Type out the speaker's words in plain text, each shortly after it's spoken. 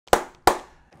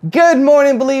Good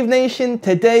morning, Believe Nation.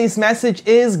 Today's message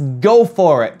is go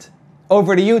for it.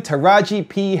 Over to you, Taraji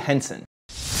P. Henson.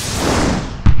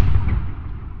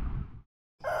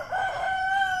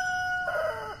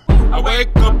 I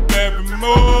wake up every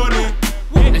morning.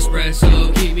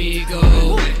 Espresso keep me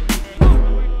going.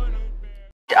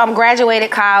 Graduated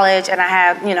college and I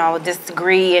have, this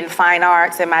degree in fine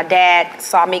arts, and my dad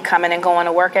saw me coming and going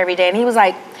to work every day and he was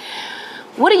like,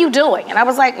 "What are you doing?" And I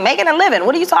was like, "Making a living.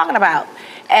 What are you talking about?"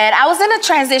 And I was in a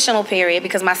transitional period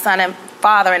because my son and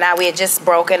father and I, we had just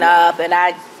broken up and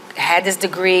I had this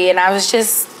degree and I was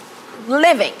just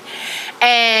living.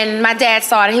 And my dad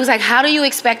saw it and he was like, "How do you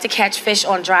expect to catch fish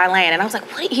on dry land?" And I was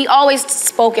like, "What?" He always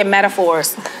spoke in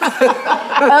metaphors.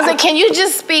 I was like, "Can you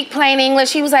just speak plain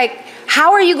English?" He was like,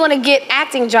 "How are you gonna get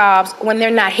acting jobs when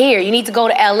they're not here? You need to go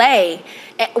to LA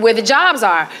where the jobs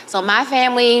are." So my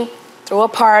family threw a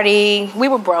party. We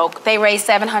were broke. They raised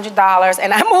 $700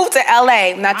 and I moved to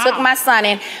LA and I took my son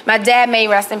in. My dad, may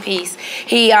rest in peace,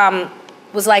 he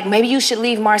was like, "Maybe you should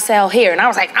leave Marcel here." And I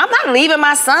was like, "I'm not leaving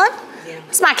my son.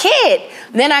 It's my kid."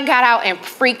 Then I got out and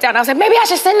freaked out. I was like, "Maybe I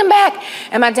should send him back."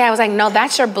 And my dad was like, "No,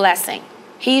 that's your blessing.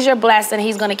 He's your blessing.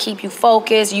 He's gonna keep you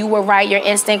focused. You were right. Your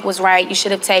instinct was right. You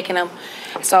should have taken him."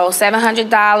 So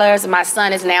 $700. My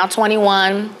son is now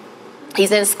 21.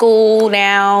 He's in school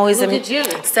now. He's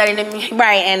studying,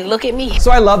 right, and look at me. So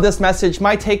I love this message.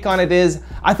 My take on it is,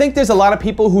 I think there's a lot of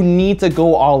people who need to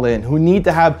go all in, who need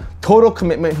to have total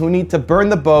commitment, who need to burn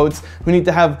the boats, who need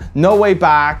to have no way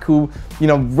back, who,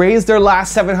 raise their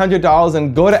last $700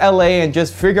 and go to LA and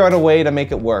just figure out a way to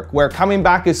make it work, where coming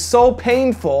back is so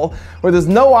painful, where there's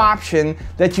no option,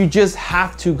 that you just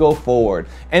have to go forward.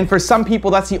 And for some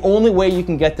people, that's the only way you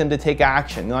can get them to take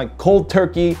action. Like cold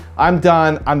turkey, I'm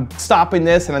done, I'm stopping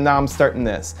this, and now I'm starting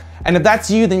this. And if that's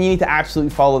you, then you need to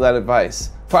absolutely follow that advice.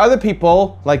 For other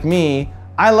people, like me,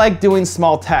 I like doing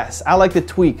small tests. I like to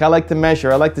tweak, I like to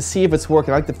measure, I like to see if it's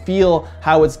working, I like to feel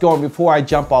how it's going before I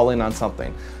jump all in on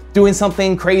something. Doing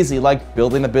something crazy like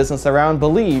building a business around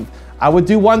Believe. I would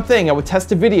do one thing, I would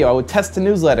test a video, I would test a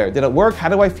newsletter. Did it work? How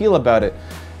do I feel about it?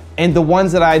 And the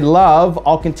ones that I love,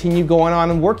 I'll continue going on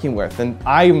and working with. And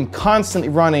I am constantly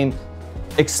running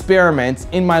experiments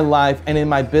in my life and in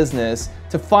my business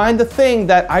to find the thing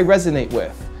that I resonate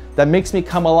with, that makes me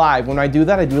come alive. When I do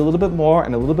that, I do a little bit more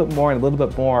and a little bit more and a little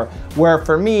bit more. Where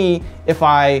for me, if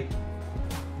I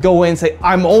go in and say,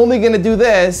 I'm only gonna do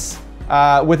this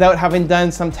without having done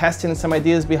some testing and some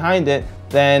ideas behind it,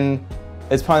 then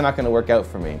it's probably not gonna work out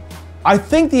for me. I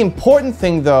think the important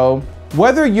thing though,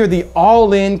 whether you're the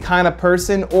all-in kind of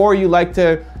person or you like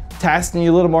to test and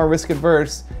you're a little more risk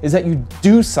adverse, is that you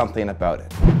do something about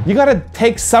it. You gotta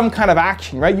take some kind of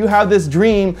action, right? You have this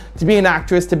dream to be an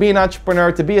actress, to be an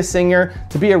entrepreneur, to be a singer,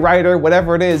 to be a writer,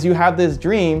 whatever it is, you have this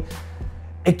dream.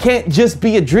 It can't just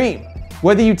be a dream.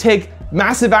 Whether you take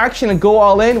massive action and go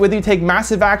all in, whether you take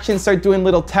massive action and start doing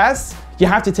little tests, you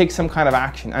have to take some kind of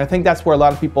action. And I think that's where a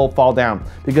lot of people fall down,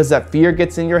 because that fear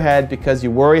gets in your head, because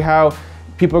you worry how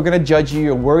people are gonna judge you,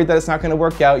 you're worried that it's not gonna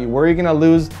work out, you worry you're gonna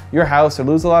lose your house or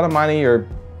lose a lot of money or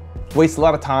waste a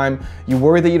lot of time, you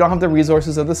worry that you don't have the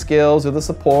resources or the skills or the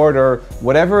support or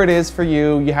whatever it is for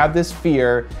you, you have this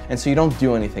fear, and so you don't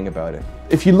do anything about it.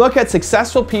 If you look at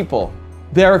successful people,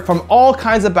 they're from all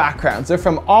kinds of backgrounds, they're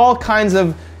from all kinds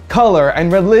of color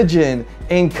and religion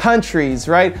and countries,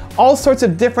 right? All sorts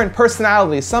of different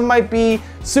personalities. Some might be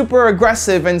super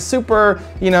aggressive and super,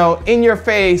 in your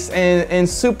face and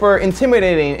super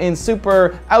intimidating and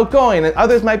super outgoing. And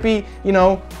others might be,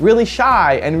 really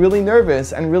shy and really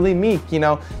nervous and really meek.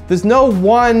 There's no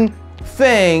one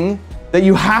thing that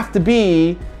you have to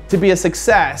be a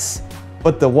success.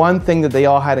 But the one thing that they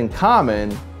all had in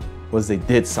common was they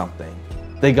did something.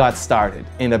 They got started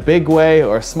in a big way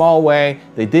or a small way.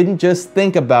 They didn't just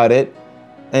think about it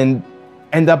and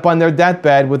end up on their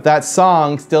deathbed with that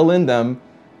song still in them.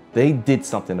 They did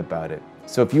something about it.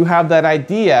 So if you have that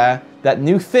idea, that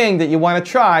new thing that you want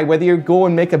to try, whether you go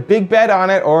and make a big bet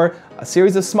on it or a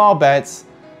series of small bets,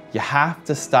 you have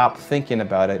to stop thinking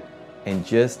about it and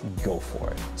just go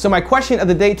for it. So my question of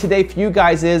the day today for you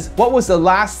guys is, what was the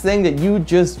last thing that you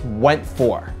just went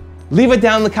for? Leave it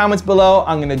down in the comments below.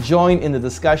 I'm gonna join in the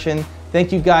discussion.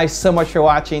 Thank you guys so much for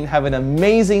watching. Have an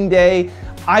amazing day.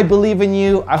 I believe in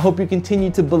you. I hope you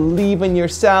continue to believe in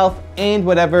yourself and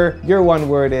whatever your one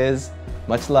word is.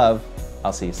 Much love.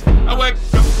 I'll see you soon. I wake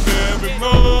up every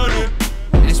morning.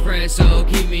 Espresso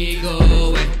keep me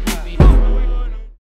going.